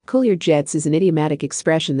Cool your jets is an idiomatic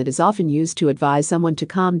expression that is often used to advise someone to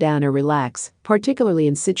calm down or relax, particularly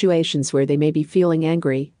in situations where they may be feeling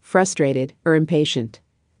angry, frustrated, or impatient.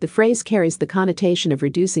 The phrase carries the connotation of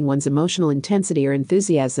reducing one's emotional intensity or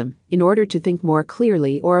enthusiasm in order to think more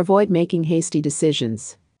clearly or avoid making hasty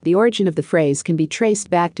decisions. The origin of the phrase can be traced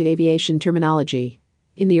back to aviation terminology.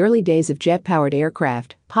 In the early days of jet-powered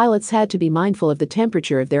aircraft, pilots had to be mindful of the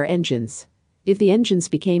temperature of their engines. If the engines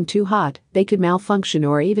became too hot, they could malfunction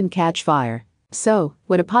or even catch fire. So,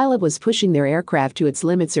 when a pilot was pushing their aircraft to its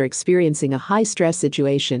limits or experiencing a high-stress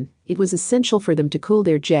situation, it was essential for them to cool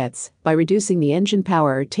their jets by reducing the engine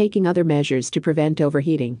power or taking other measures to prevent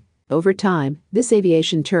overheating. Over time, this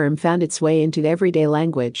aviation term found its way into everyday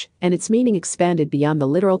language, and its meaning expanded beyond the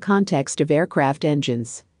literal context of aircraft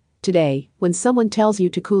engines. Today, when someone tells you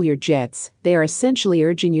to cool your jets, they are essentially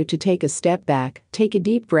urging you to take a step back, take a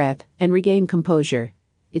deep breath, and regain composure.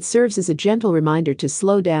 It serves as a gentle reminder to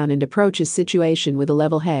slow down and approach a situation with a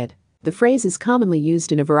level head. The phrase is commonly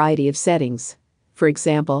used in a variety of settings. For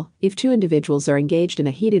example, if two individuals are engaged in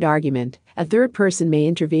a heated argument, a third person may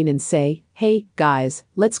intervene and say, "Hey, guys,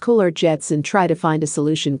 let's cool our jets and try to find a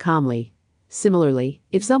solution calmly." Similarly,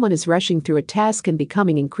 if someone is rushing through a task and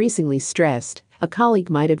becoming increasingly stressed, a colleague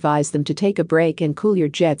might advise them to take a break and cool your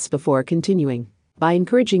jets before continuing. By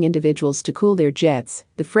encouraging individuals to cool their jets,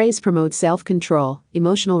 the phrase promotes self-control,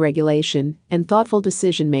 emotional regulation, and thoughtful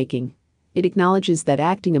decision-making. It acknowledges that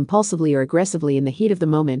acting impulsively or aggressively in the heat of the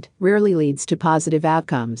moment rarely leads to positive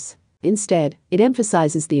outcomes. Instead, it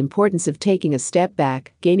emphasizes the importance of taking a step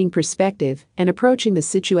back, gaining perspective, and approaching the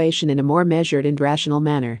situation in a more measured and rational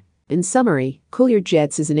manner. In summary, cool your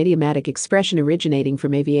jets is an idiomatic expression originating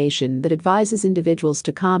from aviation that advises individuals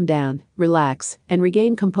to calm down, relax, and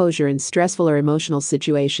regain composure in stressful or emotional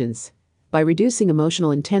situations. By reducing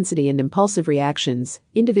emotional intensity and impulsive reactions,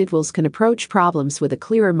 individuals can approach problems with a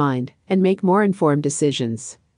clearer mind and make more informed decisions.